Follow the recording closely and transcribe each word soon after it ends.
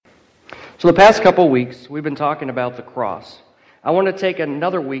So the past couple weeks, we've been talking about the cross. I want to take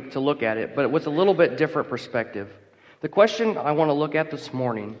another week to look at it, but with a little bit different perspective. The question I want to look at this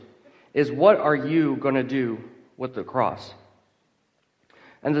morning is, what are you going to do with the cross?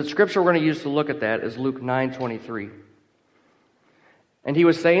 And the scripture we're going to use to look at that is Luke 9:23. And he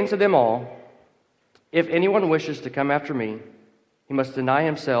was saying to them all, "If anyone wishes to come after me, he must deny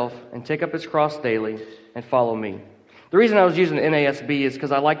himself and take up his cross daily and follow me." The reason I was using the NASB is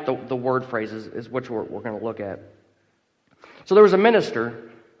because I like the word phrases, is which we're going to look at. So there was a minister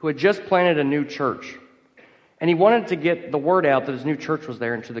who had just planted a new church, and he wanted to get the word out that his new church was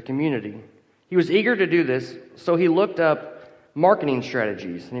there into the community. He was eager to do this, so he looked up marketing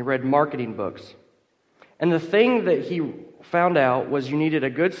strategies, and he read marketing books. And the thing that he found out was you needed a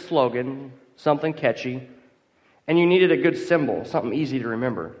good slogan, something catchy, and you needed a good symbol, something easy to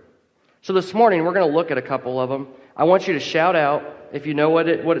remember. So this morning, we're going to look at a couple of them. I want you to shout out if you know what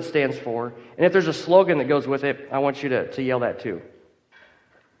it stands for. And if there's a slogan that goes with it, I want you to yell that too.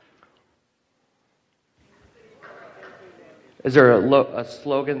 Is there a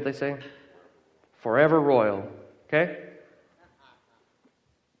slogan they say? Forever Royal. Okay?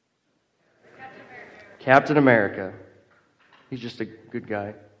 Captain America. He's just a good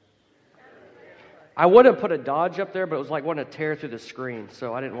guy. I would have put a Dodge up there, but it was like wanting to tear through the screen,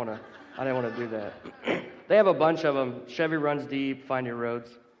 so I didn't want to do that. They have a bunch of them. Chevy runs deep, find your roads.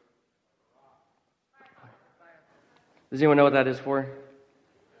 Does anyone know what that is for?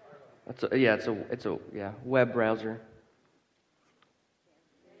 It's a web browser.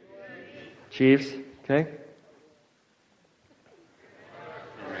 Chiefs, okay.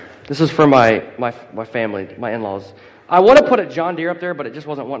 This is for my family, my in-laws. I want to put a John Deere up there, but it just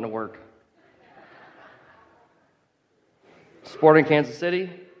wasn't wanting to work. Sporting Kansas City.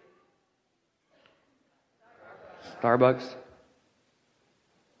 Starbucks.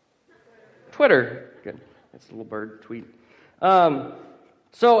 Twitter. Good. That's a little bird tweet.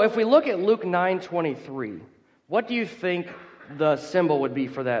 So if we look at Luke 9:23, what do you think the symbol would be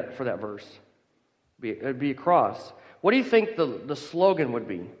for that verse? It'd be a cross. What do you think the slogan would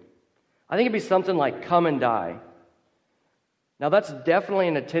be? I think it'd be something like "Come and die." Now that's definitely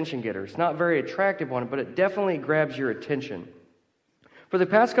an attention getter. It's not a very attractive one, but it definitely grabs your attention. For the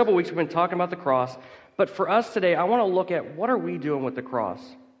past couple weeks, we've been talking about the cross, but for us today, I want to look at what are we doing with the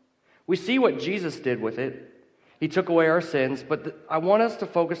cross. We see what Jesus did with it. He took away our sins, but I want us to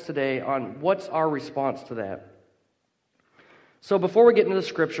focus today on what's our response to that. So before we get into the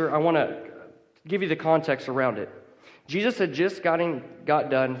scripture, I want to give you the context around it. Jesus had just got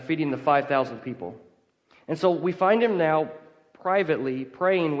done feeding the 5,000 people. And so we find him now privately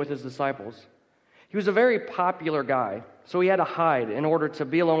praying with his disciples. He was a very popular guy, so he had to hide in order to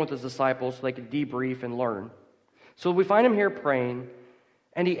be alone with his disciples so they could debrief and learn. So we find him here praying,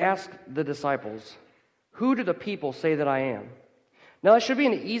 and he asked the disciples, "Who do the people say that I am?" Now that should be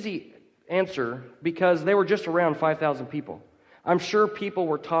an easy answer because they were just around 5,000 people. I'm sure people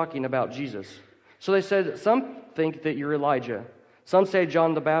were talking about Jesus. So they said, "Some think that you're Elijah. Some say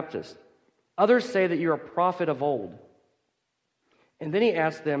John the Baptist. Others say that you're a prophet of old." And then he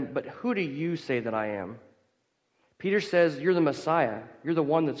asked them, "But who do you say that I am?" Peter says, "You're the Messiah. You're the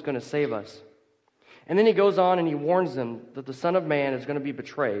one that's going to save us." And then he goes on and he warns them that the Son of Man is going to be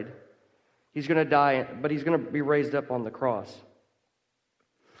betrayed. He's going to die, but he's going to be raised up on the cross.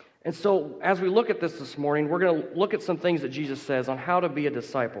 And so as we look at this morning, we're going to look at some things that Jesus says on how to be a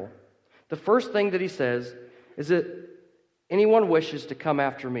disciple. The first thing that he says is that anyone wishes to come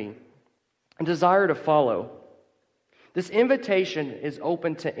after me and desire to follow. This invitation is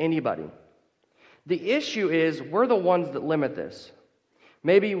open to anybody. The issue is we're the ones that limit this.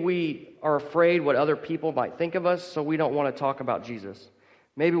 Maybe we are afraid what other people might think of us, so we don't want to talk about Jesus.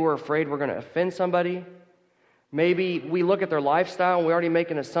 Maybe we're afraid we're going to offend somebody. Maybe we look at their lifestyle and we already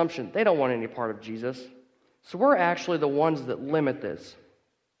make an assumption they don't want any part of Jesus. So we're actually the ones that limit this.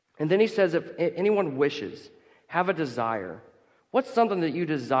 And then he says, if anyone wishes, have a desire. What's something that you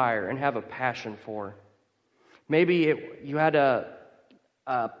desire and have a passion for? Maybe you had a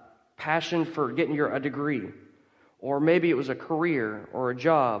passion for getting a degree, or maybe it was a career or a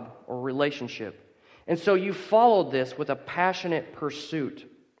job or a relationship. And so you followed this with a passionate pursuit.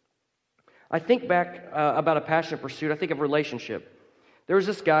 I think back about a passionate pursuit, I think of relationship. There was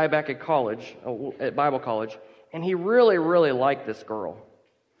this guy back at college, at Bible college, and he really, really liked this girl.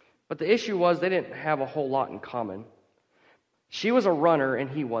 But the issue was they didn't have a whole lot in common. She was a runner and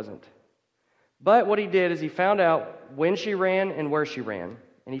he wasn't. But what he did is he found out when she ran and where she ran.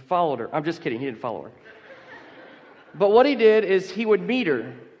 And he followed her. I'm just kidding, he didn't follow her. But what he did is he would meet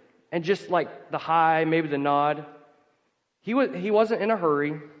her. And just like the hi, maybe the nod. He wasn't in a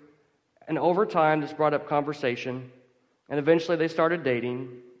hurry. And over time, this brought up conversation, and eventually they started dating,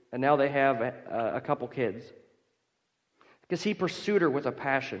 and now they have a couple kids. Because he pursued her with a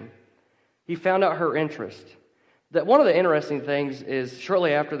passion. He found out her interest. That one of the interesting things is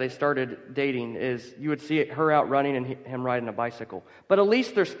shortly after they started dating is you would see her out running and him riding a bicycle. But at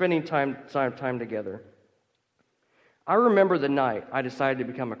least they're spending time together. I remember the night I decided to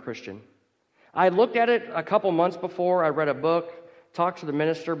become a Christian. I looked at it a couple months before. I read a book, talked to the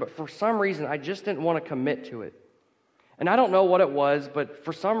minister, but for some reason I just didn't want to commit to it. And I don't know what it was, but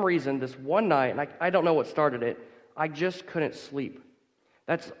for some reason this one night, and I don't know what started it, I just couldn't sleep.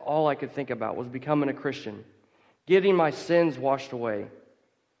 That's all I could think about was becoming a Christian, getting my sins washed away,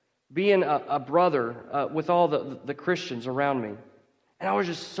 being a brother with all the Christians around me. And I was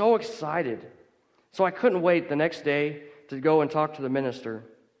just so excited. So I couldn't wait the next day to go and talk to the minister.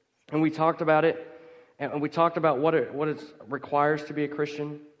 And we talked about it, and we talked about what it requires to be a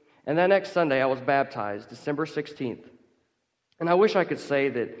Christian. And that next Sunday I was baptized, December 16th. And I wish I could say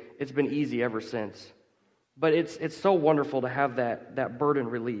that it's been easy ever since. But it's so wonderful to have that burden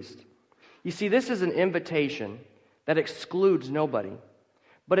released. You see, this is an invitation that excludes nobody.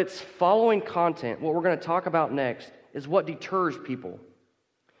 But it's following content. What we're going to talk about next is what deters people.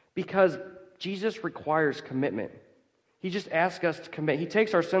 Because Jesus requires commitment. He just asks us to commit. He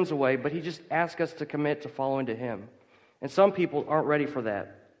takes our sins away, but he just asks us to commit to following to him. And some people aren't ready for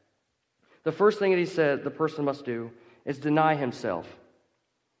that. The first thing that he said the person must do is deny himself.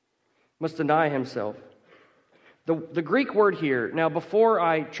 Must deny himself. The Greek word here, now before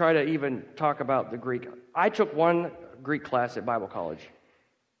I try to even talk about the Greek, I took one Greek class at Bible college.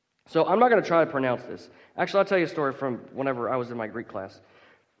 So I'm not going to try to pronounce this. Actually, I'll tell you a story from whenever I was in my Greek class.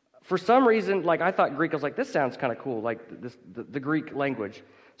 For some reason, I thought Greek, I was like, this sounds kind of cool, the Greek language.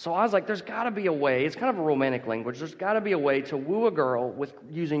 So I was like, there's got to be a way, it's kind of a romantic language, there's got to be a way to woo a girl with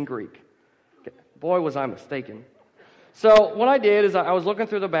using Greek. Boy, was I mistaken. So what I did is I was looking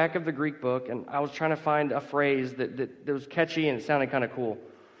through the back of the Greek book, and I was trying to find a phrase that was catchy and it sounded kind of cool.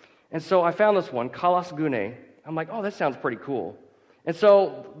 And so I found this one, kalos gune. I'm like, oh, that sounds pretty cool. And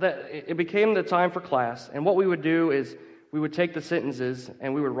so it became the time for class, and what we would do is we would take the sentences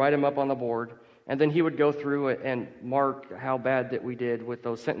and we would write them up on the board, and then he would go through it and mark how bad that we did with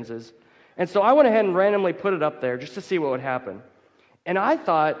those sentences. And so I went ahead and randomly put it up there just to see what would happen. And I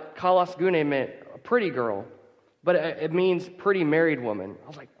thought kalos gune meant a pretty girl, but it means pretty married woman. I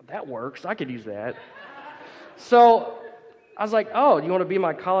was like, that works. I could use that. So I was like, oh, do you want to be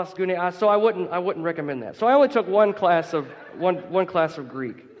my kalos gune? So I wouldn't recommend that. So I only took one class of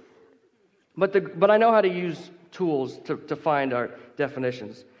Greek. But I know how to use tools to find our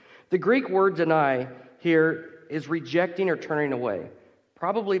definitions. The Greek word deny here is rejecting or turning away,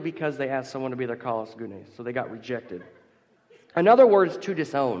 probably because they asked someone to be their kalos gune, so they got rejected. Another word is to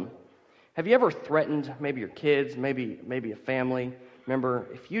disown. Have you ever threatened maybe your kids, maybe a family member?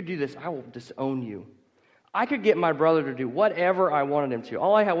 If you do this, I will disown you. I could get my brother to do whatever I wanted him to.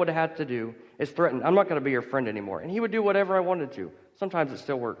 All I would have had to do is threaten, I'm not going to be your friend anymore. And he would do whatever I wanted to. Sometimes it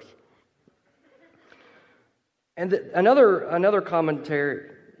still works. And another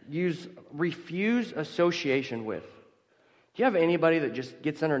commentary, refuse association with. Do you have anybody that just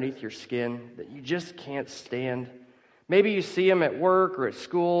gets underneath your skin that you just can't stand? Maybe you see them at work or at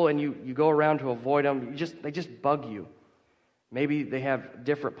school and you go around to avoid them. They just bug you. Maybe they have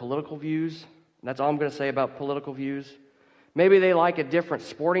different political views. And that's all I'm going to say about political views. Maybe they like a different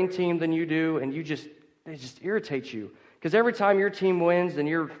sporting team than you do, and they just irritate you. Because every time your team wins, then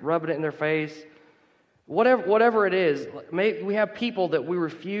you're rubbing it in their face. Whatever it is, we have people that we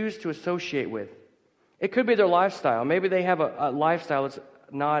refuse to associate with. It could be their lifestyle. Maybe they have a lifestyle that's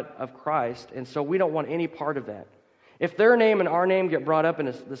not of Christ, and so we don't want any part of that. If their name and our name get brought up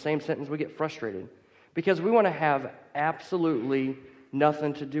in the same sentence, we get frustrated because we want to have absolutely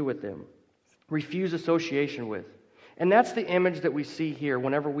nothing to do with them. Refuse association with. And that's the image that we see here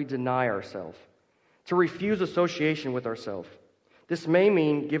whenever we deny ourselves. To refuse association with ourselves. This may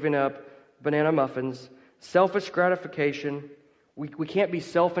mean giving up banana muffins, selfish gratification. We can't be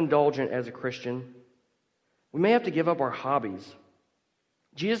self-indulgent as a Christian. We may have to give up our hobbies.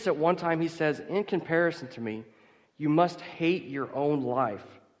 Jesus at one time, he says, in comparison to me, you must hate your own life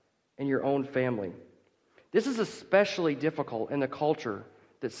and your own family. This is especially difficult in the culture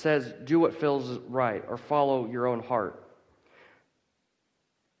that says, do what feels right or follow your own heart.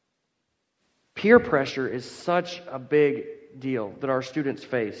 Peer pressure is such a big deal that our students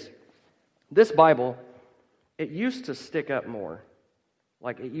face. This Bible, it used to stick up more.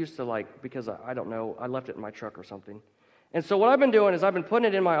 Because I don't know, I left it in my truck or something. And so what I've been doing is I've been putting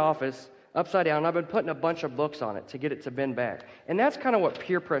it in my office upside down, and I've been putting a bunch of books on it to get it to bend back. And that's kind of what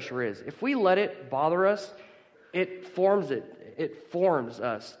peer pressure is. If we let it bother us, it forms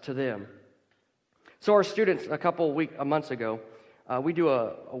us to them. So our students, a months ago, we do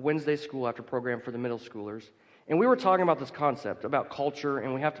a Wednesday school after program for the middle schoolers. And we were talking about this concept, about culture,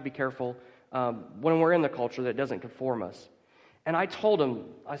 and we have to be careful when we're in the culture that it doesn't conform us. And I told them,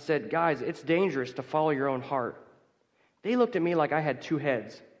 I said, guys, it's dangerous to follow your own heart. They looked at me like I had two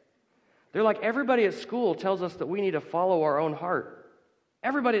heads. They're like, everybody at school tells us that we need to follow our own heart.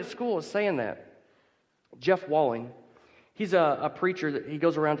 Everybody at school is saying that. Jeff Walling, he's a preacher that he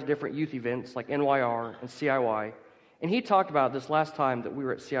goes around to different youth events like NYR and CIY. And he talked about this last time that we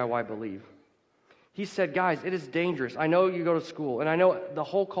were at CIY Believe. He said, guys, it is dangerous. I know you go to school, and I know the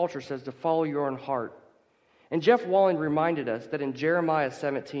whole culture says to follow your own heart. And Jeff Walling reminded us that in Jeremiah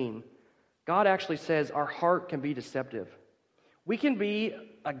 17, God actually says our heart can be deceptive. We can be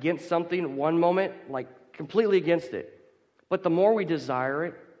against something one moment, like completely against it. But the more we desire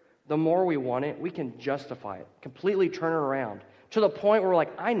it, the more we want it, we can justify it, completely turn it around to the point where we're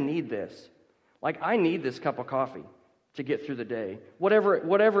like, I need this. Like, I need this cup of coffee to get through the day.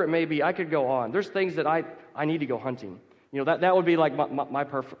 Whatever it may be, I could go on. There's things that I need to go hunting. You know, that would be like my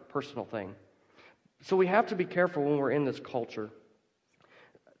personal thing. So we have to be careful when we're in this culture.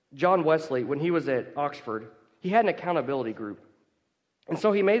 John Wesley, when he was at Oxford, he had an accountability group. And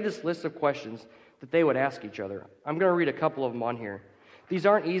so he made this list of questions that they would ask each other. I'm going to read a couple of them on here. These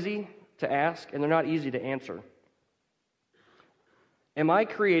aren't easy to ask, and they're not easy to answer. Am I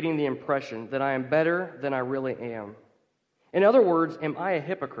creating the impression that I am better than I really am? In other words, am I a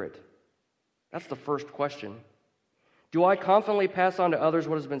hypocrite? That's the first question. Do I confidently pass on to others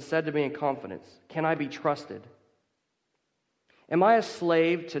what has been said to me in confidence? Can I be trusted? Am I a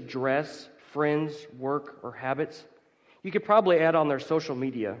slave to dress, friends, work, or habits? You could probably add on their social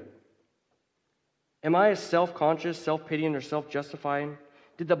media. Am I self-conscious, self-pitying, or self-justifying?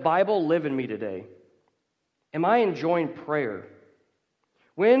 Did the Bible live in me today? Am I enjoying prayer?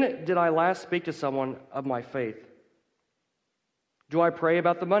 When did I last speak to someone of my faith? Do I pray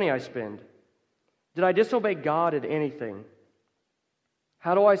about the money I spend? Did I disobey God at anything?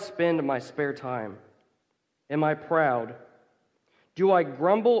 How do I spend my spare time? Am I proud? Do I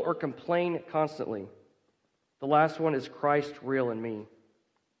grumble or complain constantly? The last one, is Christ real in me?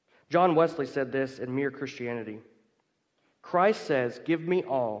 John Wesley said this in Mere Christianity. Christ says, give me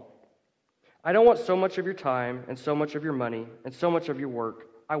all. I don't want so much of your time and so much of your money and so much of your work.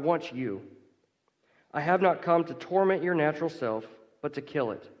 I want you. I have not come to torment your natural self, but to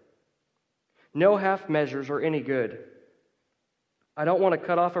kill it. No half measures are any good. I don't want to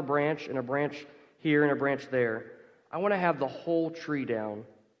cut off a branch and a branch here and a branch there. I want to have the whole tree down.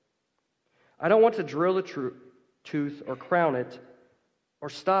 I don't want to drill the tooth or crown it or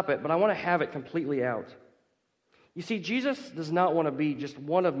stop it, but I want to have it completely out. You see, Jesus does not want to be just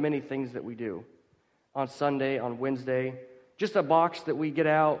one of many things that we do on Sunday, on Wednesday, just a box that we get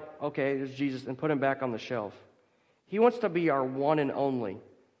out, okay, there's Jesus, and put him back on the shelf. He wants to be our one and only,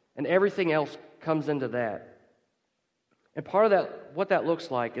 and everything else comes into that. And part of that, what that looks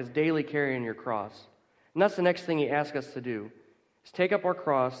like, is daily carrying your cross. And that's the next thing he asks us to do, is take up our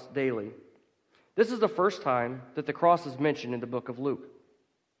cross daily. This is the first time that the cross is mentioned in the book of Luke.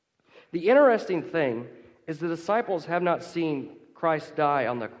 The interesting thing is the disciples have not seen Christ die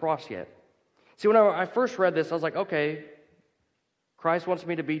on the cross yet. See, when I first read this, I was like, okay, Christ wants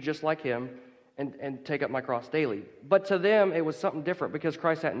me to be just like him and take up my cross daily. But to them, it was something different because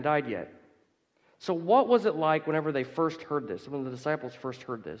Christ hadn't died yet. So what was it like whenever they first heard this, when the disciples first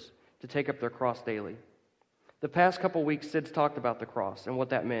heard this, to take up their cross daily? The past couple weeks, Sid's talked about the cross and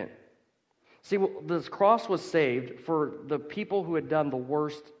what that meant. See, this cross was saved for the people who had done the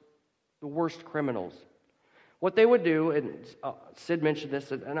worst criminals. What they would do, and Sid mentioned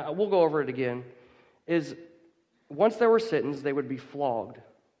this, and we'll go over it again, is once they were sentenced, they would be flogged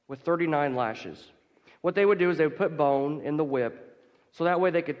with 39 lashes. What they would do is they would put bone in the whip, so that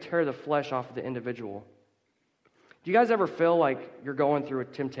way they could tear the flesh off of the individual. Do you guys ever feel like you're going through a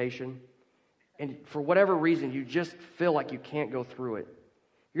temptation, and for whatever reason, you just feel like you can't go through it?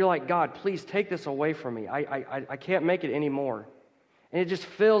 You're like, God, please take this away from me. I can't make it anymore. And it just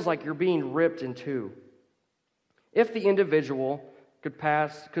feels like you're being ripped in two. If the individual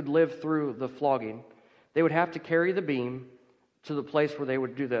could live through the flogging, they would have to carry the beam to the place where they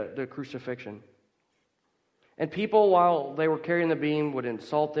would do the crucifixion. And people, while they were carrying the beam, would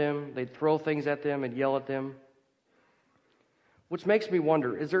insult them, they'd throw things at them and yell at them. Which makes me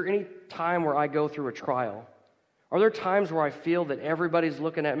wonder, is there any time where I go through a trial? Are there times where I feel that everybody's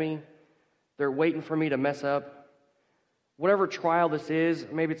looking at me, they're waiting for me to mess up? Whatever trial this is,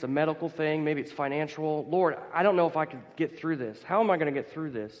 maybe it's a medical thing, maybe it's financial. Lord, I don't know if I could get through this. How am I going to get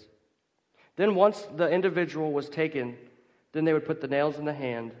through this? Then once the individual was taken, then they would put the nails in the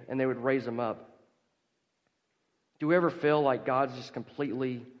hand and they would raise them up. Do we ever feel like God's just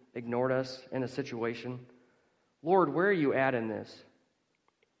completely ignored us in a situation? Lord, where are you at in this?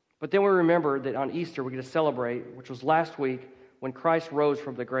 But then we remember that on Easter we get to celebrate, which was last week, when Christ rose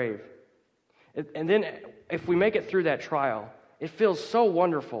from the grave. And then if we make it through that trial, it feels so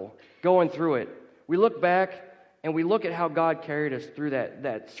wonderful going through it. We look back and we look at how God carried us through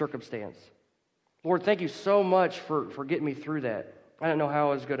that circumstance. Lord, thank you so much for getting me through that. I didn't know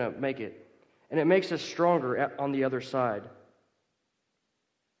how I was going to make it. And it makes us stronger on the other side.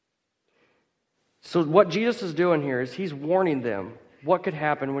 So what Jesus is doing here is he's warning them what could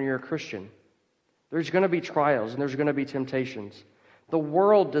happen when you're a Christian. There's going to be trials and there's going to be temptations. The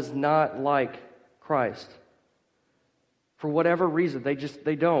world does not like Christ. For whatever reason,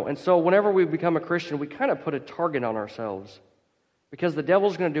 they don't. And so whenever we become a Christian, we kind of put a target on ourselves. Because the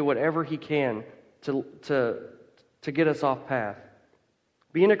devil's going to do whatever he can to get us off path.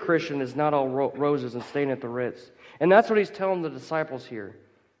 Being a Christian is not all roses and staying at the Ritz. And that's what he's telling the disciples here.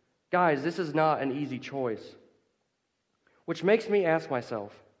 Guys, this is not an easy choice. Which makes me ask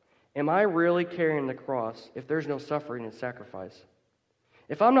myself, am I really carrying the cross if there's no suffering and sacrifice?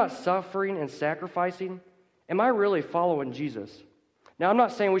 If I'm not suffering and sacrificing, am I really following Jesus? Now, I'm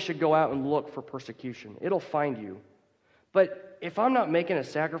not saying we should go out and look for persecution. It'll find you. But if I'm not making a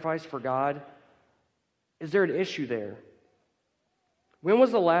sacrifice for God, is there an issue there? When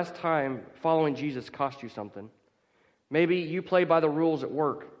was the last time following Jesus cost you something? Maybe you played by the rules at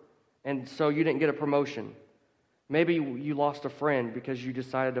work, and so you didn't get a promotion. Maybe you lost a friend because you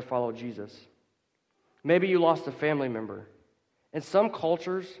decided to follow Jesus. Maybe you lost a family member. In some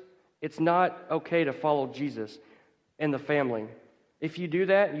cultures, it's not okay to follow Jesus and the family. If you do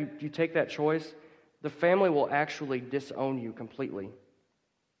that, you take that choice, the family will actually disown you completely.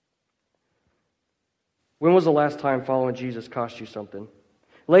 When was the last time following Jesus cost you something?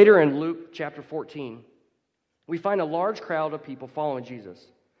 Later in Luke chapter 14, we find a large crowd of people following Jesus.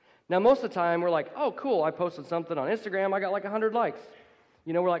 Now, most of the time, we're like, oh, cool, I posted something on Instagram, I got like 100 likes.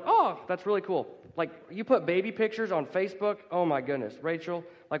 You know, we're like, oh, that's really cool. Like, you put baby pictures on Facebook, oh my goodness, Rachel,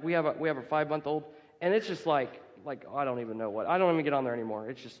 like we have a 5-month-old, and it's just like I don't even know what. I don't even get on there anymore.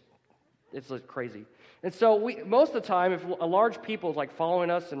 It's like crazy. And so most of the time, if a large people is like following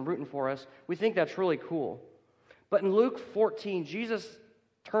us and rooting for us, we think that's really cool. But in Luke 14, Jesus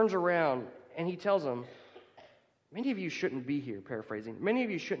turns around and he tells them, many of you shouldn't be here, paraphrasing. Many of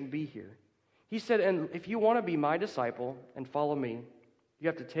you shouldn't be here. He said, and if you want to be my disciple and follow me, you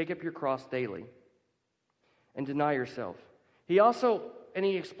have to take up your cross daily and deny yourself. He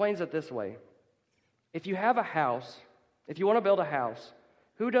explains it this way. If you have a house, if you want to build a house,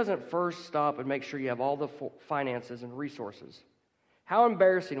 who doesn't first stop and make sure you have all the finances and resources? How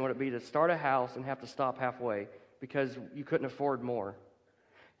embarrassing would it be to start a house and have to stop halfway because you couldn't afford more?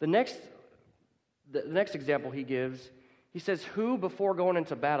 The next example he gives, he says, who before going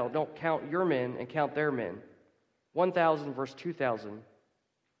into battle don't count your men and count their men? 1,000 versus 2,000.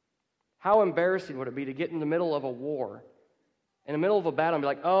 How embarrassing would it be to get in the middle of a war, in the middle of a battle, and be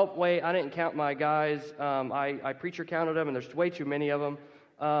like, oh, wait, I didn't count my guys. I preacher counted them, and there's way too many of them.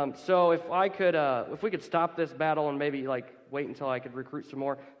 So if we could stop this battle and maybe like wait until I could recruit some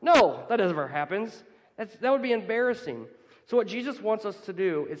more. No, that never happens. That would be embarrassing. So what Jesus wants us to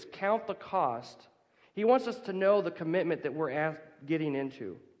do is count the cost. He wants us to know the commitment that we're getting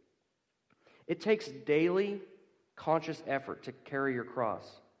into. It takes daily, conscious effort to carry your cross.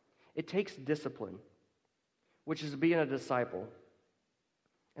 It takes discipline, which is being a disciple.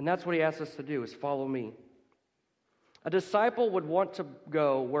 And that's what he asks us to do, is follow me. A disciple would want to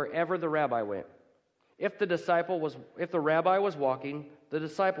go wherever the rabbi went. If the rabbi was walking, the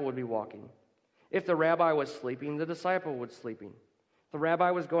disciple would be walking. If the rabbi was sleeping, the disciple was sleeping. If the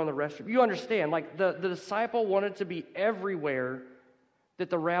rabbi was going to the restroom. You understand, like the disciple wanted to be everywhere that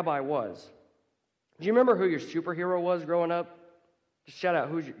the rabbi was. Do you remember who your superhero was growing up? Just shout out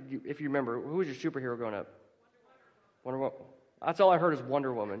if you remember. Who was your superhero growing up? Wonder Woman. That's all I heard is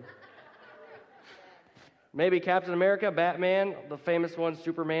Wonder Woman. Maybe Captain America, Batman, the famous ones,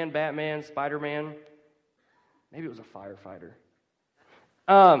 Superman, Batman, Spider-Man. Maybe it was a firefighter.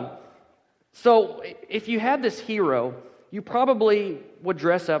 So if you had this hero, you probably would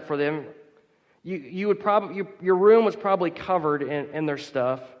dress up for them. Your room was probably covered in their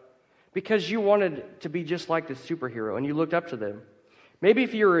stuff because you wanted to be just like this superhero and you looked up to them. Maybe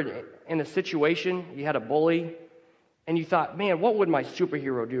if you were in a situation, you had a bully, and you thought, man, what would my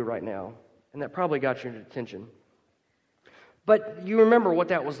superhero do right now? And that probably got your attention. But you remember what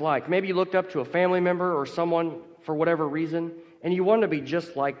that was like. Maybe you looked up to a family member or someone for whatever reason, and you wanted to be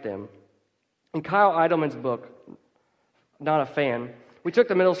just like them. In Kyle Idleman's book, Not a Fan, we took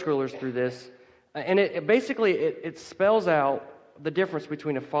the middle schoolers through this, and it spells out the difference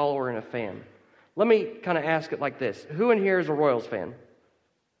between a follower and a fan. Let me kind of ask it like this. Who in here is a Royals fan?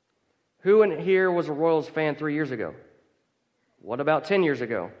 Who in here was a Royals fan 3 years ago? What about 10 years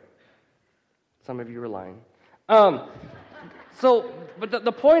ago? Some of you are lying. But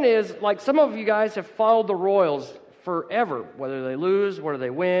the point is, like, some of you guys have followed the Royals forever, whether they lose, whether they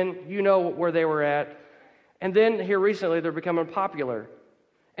win, you know where they were at. And then here recently, they're becoming popular.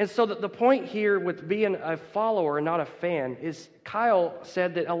 And so the point here with being a follower and not a fan is Kyle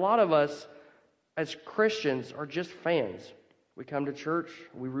said that a lot of us as Christians are just fans. We come to church,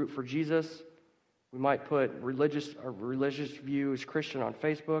 we root for Jesus, we might put religious views Christian on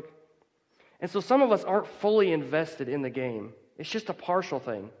Facebook. And so some of us aren't fully invested in the game. It's just a partial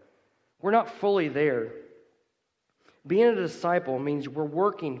thing. We're not fully there. Being a disciple means we're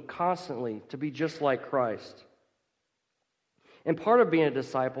working constantly to be just like Christ. And part of being a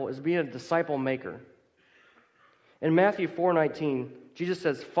disciple is being a disciple maker. In Matthew 4:19, Jesus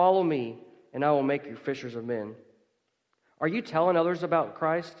says, "Follow me, and I will make you fishers of men." Are you telling others about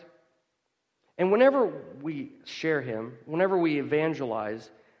Christ? And whenever we share Him, whenever we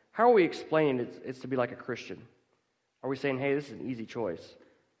evangelize, how are we explaining it's to be like a Christian? Are we saying, hey, this is an easy choice?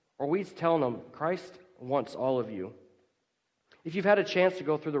 Or are we telling them, Christ wants all of you? If you've had a chance to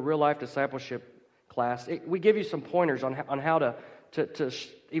go through the real-life discipleship class, we give you some pointers on how to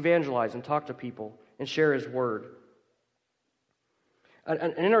evangelize and talk to people and share His Word.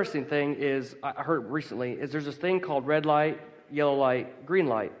 An interesting thing is, I heard recently, is there's this thing called red light, yellow light, green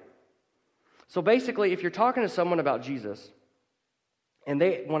light. So basically, if you're talking to someone about Jesus, and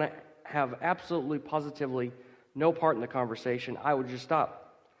they want to have absolutely, positively no part in the conversation, I would just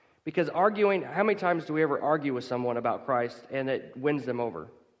stop. Because arguing, how many times do we ever argue with someone about Christ and it wins them over?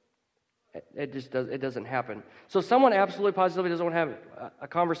 It doesn't happen. So if someone absolutely, positively doesn't want to have a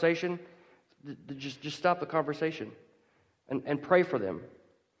conversation, just stop the conversation and pray for them.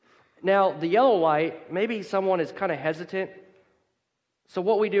 Now, the yellow light, maybe someone is kind of hesitant. So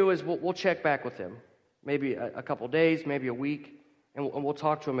what we do is we'll check back with them. Maybe a couple days, maybe a week. And we'll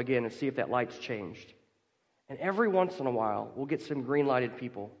talk to them again and see if that light's changed. And every once in a while, we'll get some green-lighted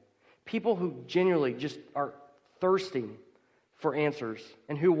people. People who genuinely just are thirsting for answers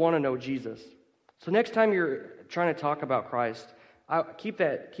and who want to know Jesus. So next time you're trying to talk about Christ, keep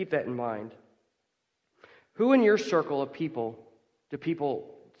that in mind. Who in your circle of people do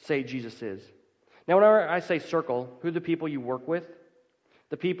people say Jesus is? Now, whenever I say circle, who are the people you work with?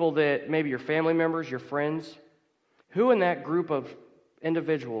 The people that maybe your family members, your friends? Who in that group of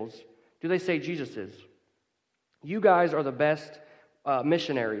individuals do they say Jesus is? You guys are the best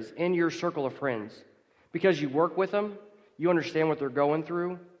missionaries in your circle of friends because you work with them, you understand what they're going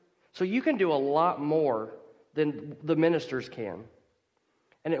through, so you can do a lot more than the ministers can.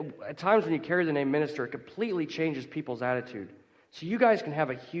 And at times when you carry the name minister, it completely changes people's attitude. So you guys can have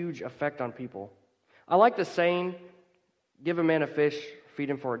a huge effect on people. I like the saying, give a man a fish, feed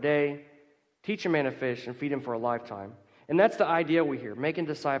him for a day. Teach a man to fish and feed him for a lifetime. And that's the idea we hear, making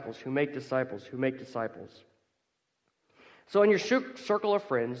disciples who make disciples who make disciples. So in your circle of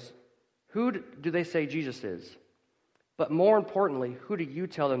friends, who do they say Jesus is? But more importantly, who do you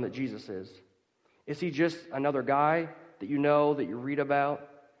tell them that Jesus is? Is he just another guy that you know, that you read about?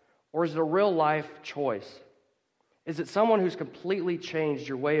 Or is it a real life choice? Is it someone who's completely changed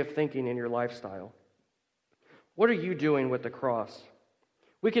your way of thinking and your lifestyle? What are you doing with the cross?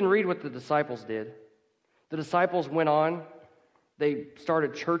 We can read what the disciples did. The disciples went on. They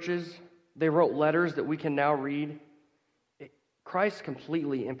started churches. They wrote letters that we can now read. Christ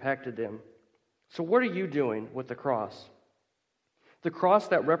completely impacted them. So what are you doing with the cross? The cross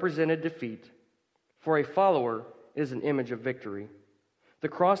that represented defeat, for a follower, is an image of victory. The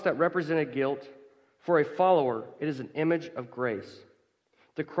cross that represented guilt, for a follower, it is an image of grace.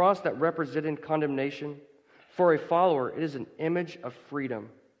 The cross that represented condemnation, for a follower, it is an image of freedom.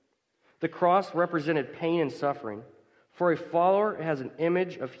 The cross represented pain and suffering. For a follower, it has an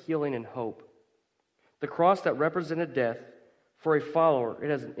image of healing and hope. The cross that represented death, for a follower, it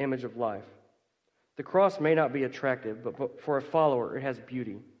has an image of life. The cross may not be attractive, but for a follower, it has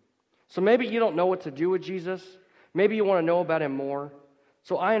beauty. So maybe you don't know what to do with Jesus. Maybe you want to know about him more.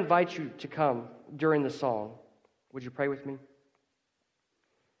 So I invite you to come during the song. Would you pray with me?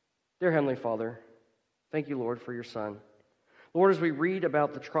 Dear Heavenly Father, thank you, Lord, for your Son. Lord, as we read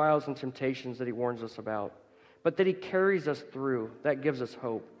about the trials and temptations that he warns us about, but that he carries us through, that gives us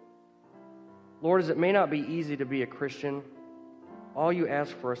hope. Lord, as it may not be easy to be a Christian, All you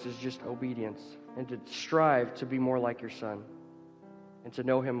ask for us is just obedience and to strive to be more like your Son and to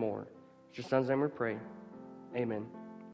know him more. In your Son's name we pray. Amen.